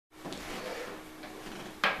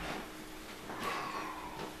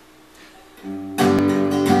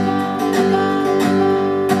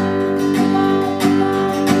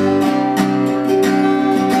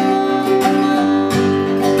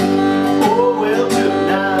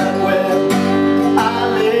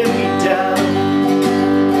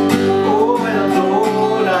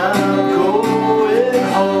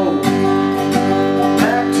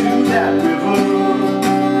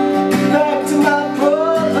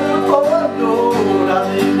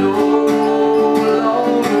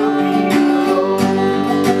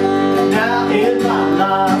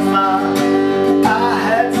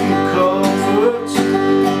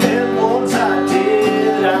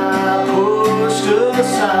the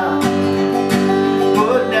sign.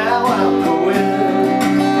 But now I'm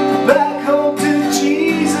going back home to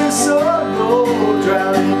Jesus, oh Lord,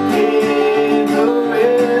 drowning in the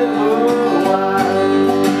river wide.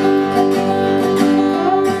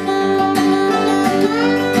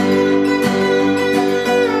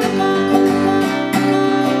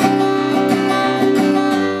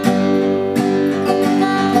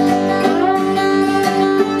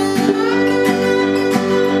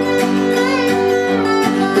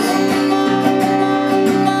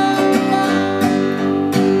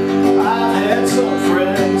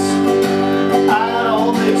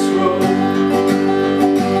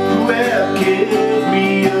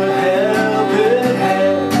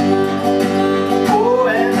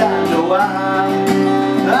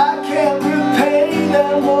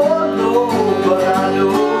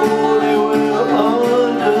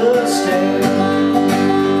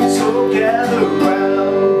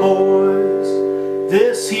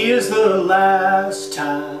 This here's the last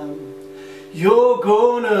time you're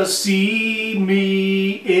gonna see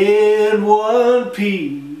me in one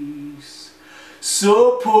piece.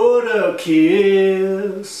 So put a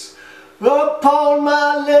kiss upon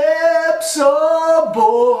my lips, oh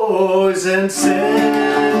boys, and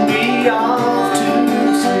send me on.